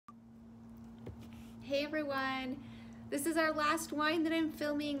Hey everyone, this is our last wine that I'm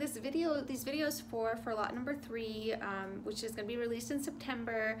filming these videos for lot number 3, which is going to be released in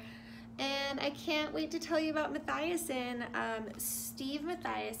September. And I can't wait to tell you about Matthiasson. Steve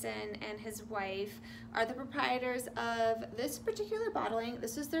Matthiasson and his wife are the proprietors of this particular bottling.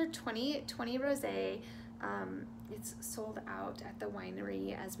 This is their 2020 Rosé. It's sold out at the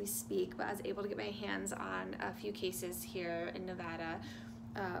winery as we speak, but I was able to get my hands on a few cases here in Nevada.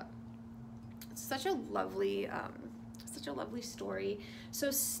 It's such a lovely story.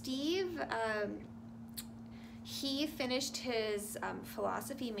 So Steve, he finished his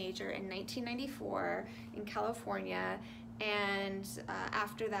philosophy major in 1994 in California, and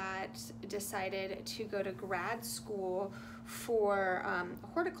after that decided to go to grad school for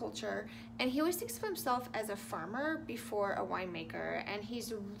horticulture. And he always thinks of himself as a farmer before a winemaker, and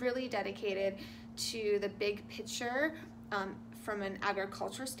he's really dedicated to the big picture from an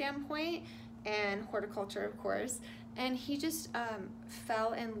agriculture standpoint and horticulture, of course. And he just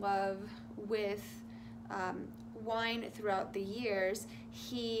fell in love with wine throughout the years.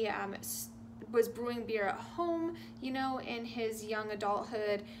 He was brewing beer at home, you know, in his young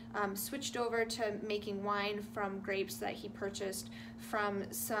adulthood, switched over to making wine from grapes that he purchased from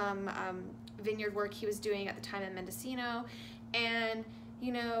some vineyard work he was doing at the time in Mendocino. And,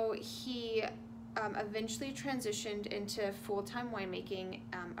 you know, he eventually transitioned into full-time winemaking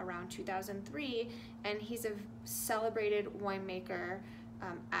around 2003, and he's a celebrated winemaker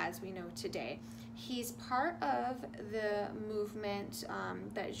as we know today. He's part of the movement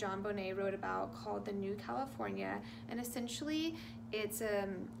that Jean Bonnet wrote about called the New California, and essentially it's a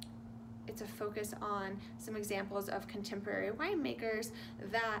focus on some examples of contemporary winemakers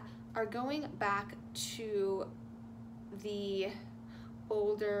that are going back to the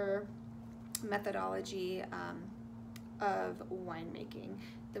older methodology of winemaking,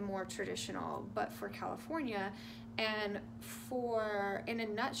 the more traditional, but for California. And in a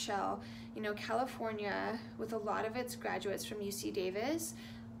nutshell, you know, California, with a lot of its graduates from UC Davis,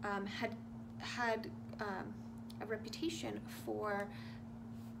 had a reputation for,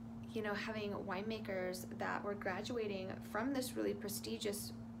 you know, having winemakers that were graduating from this really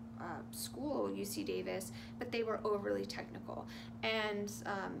prestigious school, UC Davis, but they were overly technical. And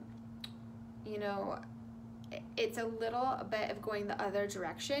you know, it's a little bit of going the other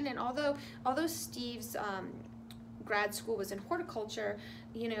direction. And although Steve's grad school was in horticulture,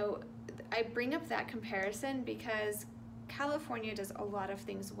 you know, I bring up that comparison because California does a lot of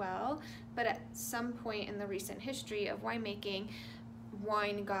things well, but at some point in the recent history of winemaking,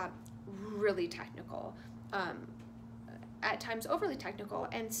 wine got really technical, at times overly technical,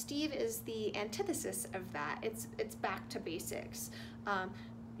 and Steve is the antithesis of that. It's back to basics.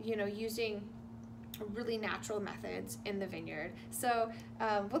 You know, using really natural methods in the vineyard. So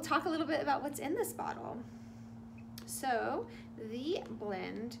we'll talk a little bit about what's in this bottle. So the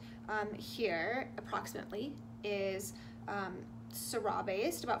blend here approximately is Syrah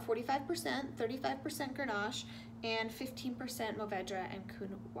based, about 45%, 35% Grenache, and 15% Mourvèdre and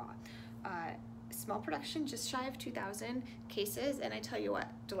Counoise. Small production, just shy of 2,000 cases, and I tell you what,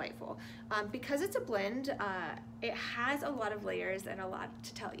 delightful. Because it's a blend, it has a lot of layers and a lot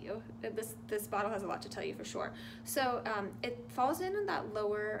to tell you. This bottle has a lot to tell you for sure. So it falls in that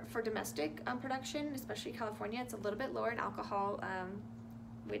lower, for domestic production, especially California, it's a little bit lower in alcohol,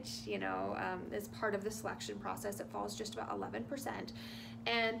 which, you know, is part of the selection process. It falls just about 11%.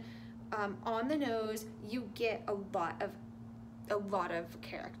 And on the nose, you get a lot of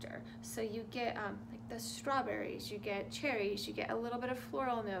character. So you get like the strawberries, you get cherries, you get a little bit of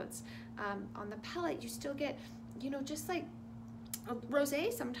floral notes. On the palate, you still get, you know, just like a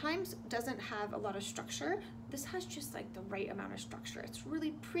rosé sometimes doesn't have a lot of structure. This has just like the right amount of structure. It's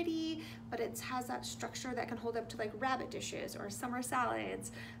really pretty, but it has that structure that can hold up to like rabbit dishes or summer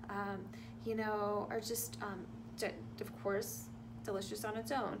salads, you know, or just, of course, delicious on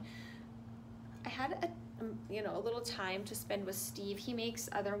its own. I had you know, a little time to spend with Steve. He makes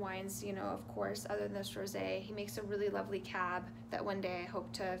other wines, you know, of course, other than this rosé. He makes a really lovely cab that one day I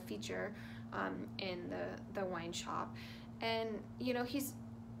hope to feature in the wine shop. And, you know, he's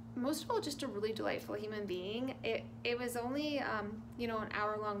most of all just a really delightful human being. It was only, you know, an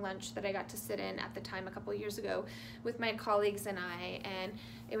hour-long lunch that I got to sit in at the time a couple years ago with my colleagues and I, and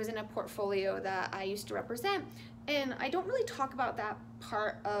it was in a portfolio that I used to represent. And I don't really talk about that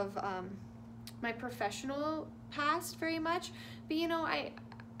part of my professional past very much, but you know, I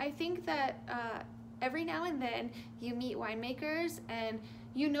think that every now and then you meet winemakers and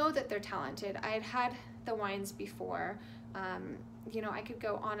you know that they're talented. I had the wines before. You know, I could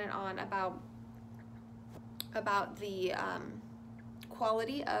go on and on about the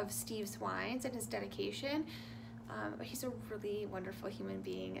quality of Steve's wines and his dedication. He's a really wonderful human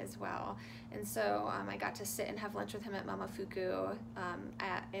being as well. And so I got to sit and have lunch with him at Mamafuku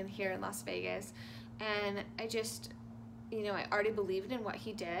here in Las Vegas. And I just, you know, I already believed in what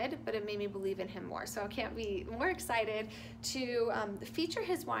he did, but it made me believe in him more. So I can't be more excited to feature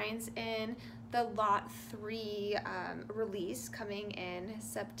his wines in the Lot 3 release coming in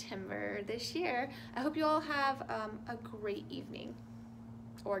September this year. I hope you all have a great evening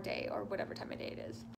or day or whatever time of day it is.